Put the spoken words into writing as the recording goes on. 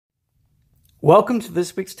Welcome to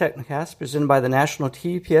this week's TechnoCast, presented by the National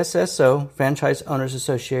TPSSO Franchise Owners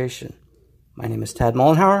Association. My name is Tad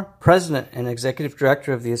Mollenhauer, President and Executive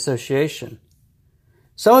Director of the association.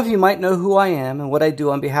 Some of you might know who I am and what I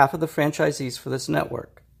do on behalf of the franchisees for this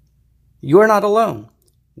network. You are not alone.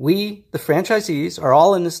 We, the franchisees, are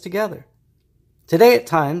all in this together. Today, at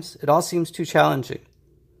times, it all seems too challenging.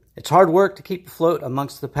 It's hard work to keep afloat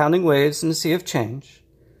amongst the pounding waves in the sea of change.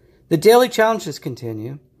 The daily challenges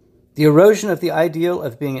continue. The erosion of the ideal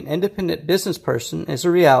of being an independent business person is a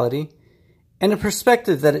reality, and a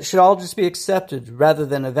perspective that it should all just be accepted rather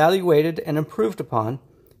than evaluated and improved upon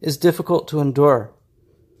is difficult to endure.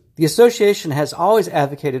 The association has always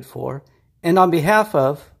advocated for, and on behalf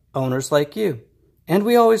of, owners like you, and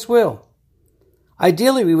we always will.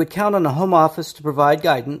 Ideally, we would count on a home office to provide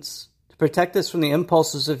guidance, to protect us from the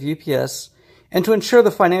impulses of UPS, and to ensure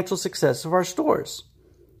the financial success of our stores.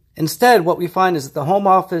 Instead, what we find is that the home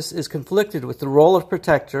office is conflicted with the role of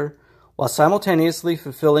protector while simultaneously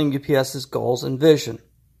fulfilling UPS's goals and vision.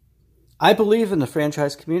 I believe in the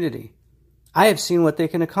franchise community. I have seen what they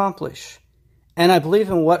can accomplish, and I believe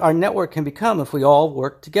in what our network can become if we all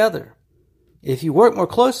work together. If you work more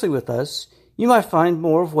closely with us, you might find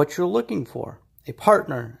more of what you're looking for: a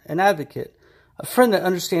partner, an advocate, a friend that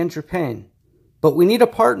understands your pain. But we need a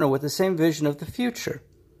partner with the same vision of the future.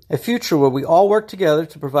 A future where we all work together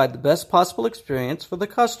to provide the best possible experience for the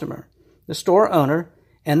customer, the store owner,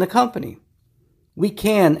 and the company. We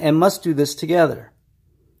can and must do this together.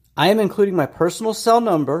 I am including my personal cell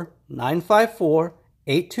number,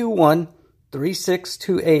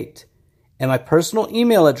 954-821-3628, and my personal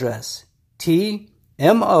email address,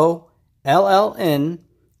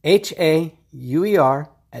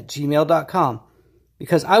 tmollnhauer@gmail.com,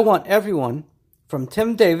 because I want everyone, from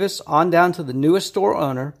Tim Davis on down to the newest store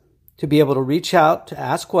owner, to be able to reach out to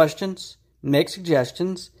ask questions, make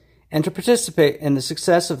suggestions, and to participate in the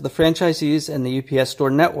success of the franchisees and the UPS store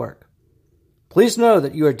network. Please know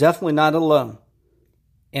that you are definitely not alone,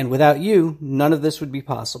 and without you, none of this would be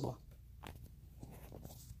possible.